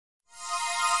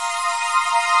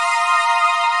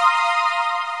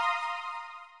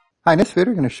Hi, in this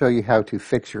video, I'm going to show you how to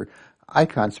fix your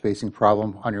icon spacing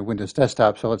problem on your Windows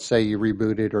desktop. So let's say you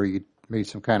rebooted or you made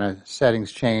some kind of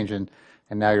settings change and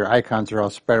now your icons are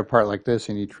all spread apart like this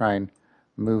and you try and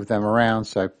move them around.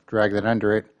 So I drag that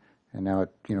under it and now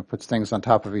it puts things on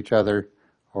top of each other,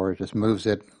 or it just moves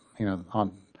it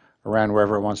on around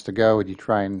wherever it wants to go, and you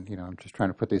try and I'm just trying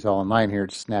to put these all in line here.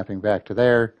 It's snapping back to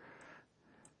there.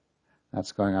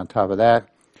 That's going on top of that.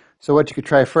 So what you could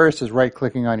try first is right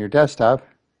clicking on your desktop,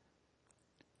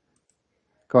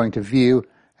 going to view,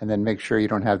 and then make sure you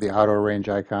don't have the auto arrange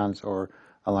icons or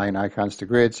align icons to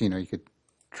grids. You could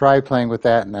try playing with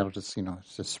that and that'll just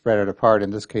just spread it apart.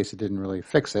 In this case it didn't really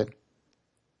fix it.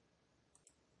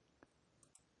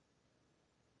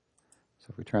 So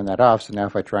if we turn that off, so now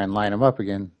if I try and line them up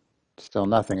again, still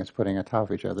nothing. It's putting on top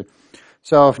of each other.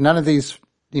 So if none of these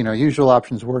usual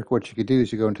options work, what you could do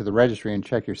is you go into the registry and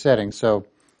check your settings. So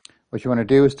what you want to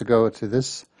do is to go to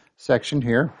this section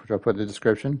here, which I'll put in the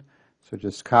description. So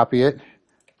just copy it,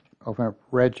 open up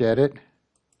regedit,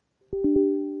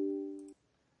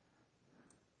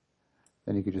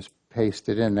 then you can just paste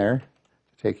it in there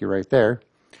to take you right there.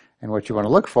 And what you want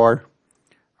to look for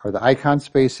are the icon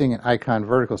spacing and icon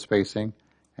vertical spacing,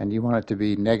 and you want it to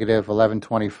be negative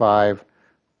 1125.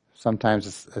 Sometimes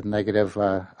it's a negative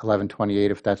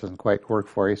 1128 if that doesn't quite work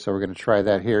for you. So we're going to try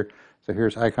that here. So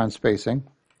here's icon spacing.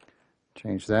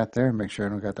 Change that there, make sure I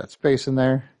don't got that space in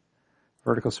there.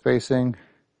 Vertical spacing,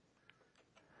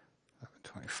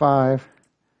 1125.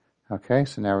 Okay,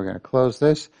 so now we're going to close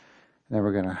this, and then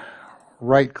we're going to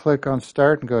right click on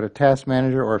Start and go to Task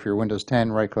Manager, or if you're Windows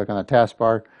 10, right click on the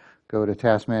taskbar, go to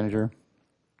Task Manager,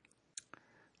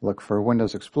 look for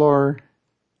Windows Explorer,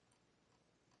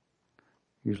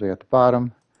 usually at the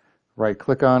bottom, right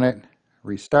click on it,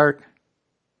 restart.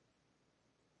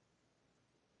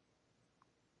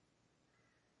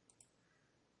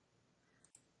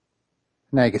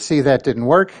 Now you can see that didn't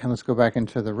work, and let's go back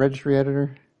into the registry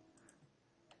editor.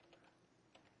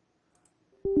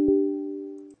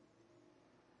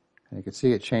 And you can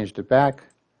see it changed it back.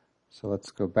 So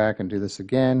let's go back and do this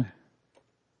again.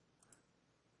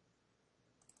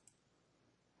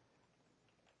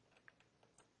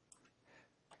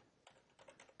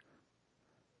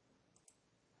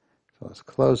 So let's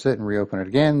close it and reopen it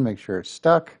again, make sure it's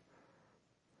stuck.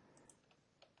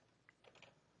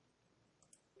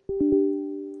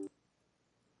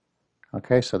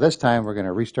 Okay, so this time we're going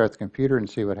to restart the computer and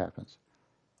see what happens.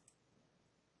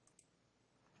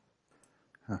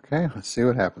 Okay, let's see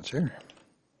what happens here.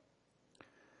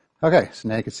 Okay, so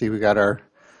now you can see we got our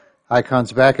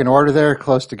icons back in order there,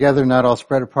 close together, not all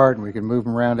spread apart, and we can move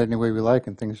them around any way we like,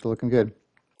 and things are looking good.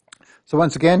 So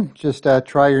once again, just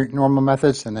try your normal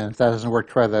methods, and then if that doesn't work,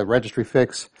 try the registry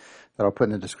fix that I'll put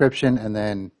in the description, and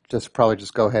then probably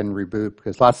just go ahead and reboot,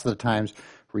 because lots of the times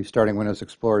restarting Windows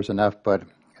Explorer is enough, but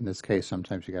in this case,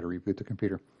 sometimes you got to reboot the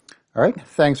computer. All right,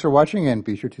 thanks for watching, and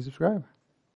be sure to subscribe.